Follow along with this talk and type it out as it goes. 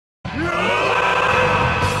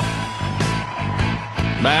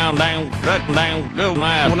Down, go,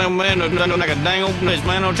 man. Well, man, like a dang old blitz,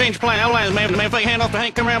 man. I'll change plan. Outlines, man. Man, fake hand off the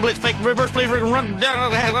Hank, come around, blitz, fake reverse, please, run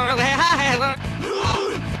down.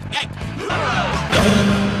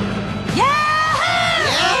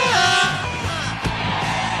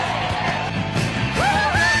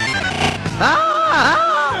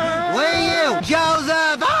 Where you,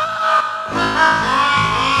 Joseph?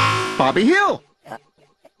 Bobby Hill!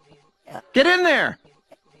 Get in there!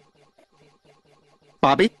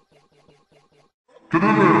 Bobby? Get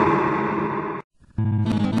in there!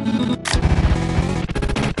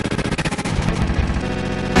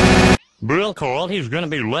 Brill called. He was going to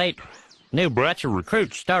be late. New batch of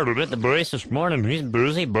recruits started at the brace this morning. He's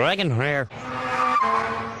busy bragging here.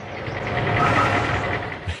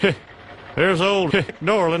 There's old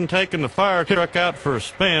Dorland taking the fire truck out for a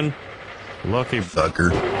spin. Lucky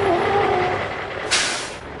fucker.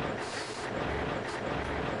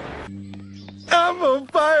 I'm a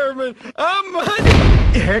fireman!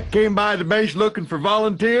 Heck came by the base looking for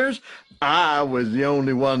volunteers. I was the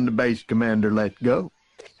only one the base commander let go.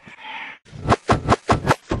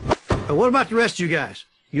 What about the rest of you guys?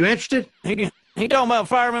 You interested? He talking about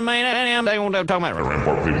fireman, man. They won't talk about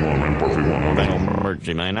Rampart 51, Rampart 51.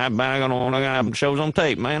 emergency, man. I'm gonna have shows on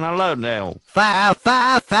tape, man. I love that. Fire!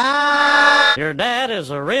 Your dad is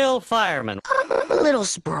a real fireman. I'm a little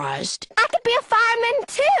surprised. I could be a fireman,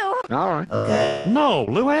 too. All right. Okay. No,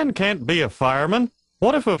 Luann can't be a fireman.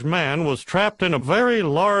 What if a man was trapped in a very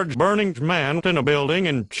large burning man in a building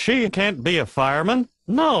and she can't be a fireman?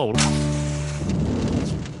 No.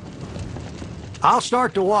 I'll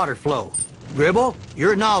start the water flow. Gribble,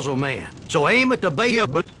 you're a nozzle man, so aim at the bait,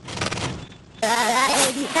 but...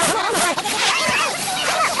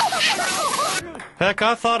 Heck,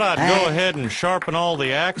 I thought I'd go ahead and sharpen all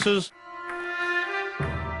the axes.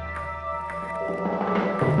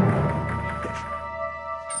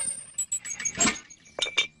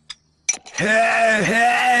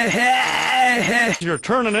 You're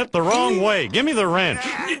turning it the wrong way. Give me the wrench.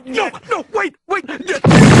 No, wait!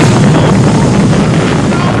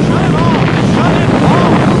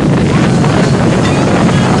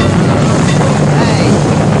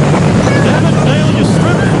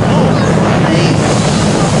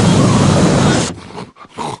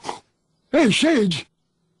 Hey, Sage.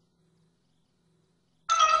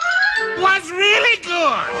 What's really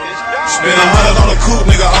good? Spend $100 on a coupe,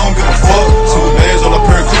 nigga, I don't give a fuck. 2 bands on a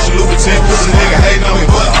pair of cushion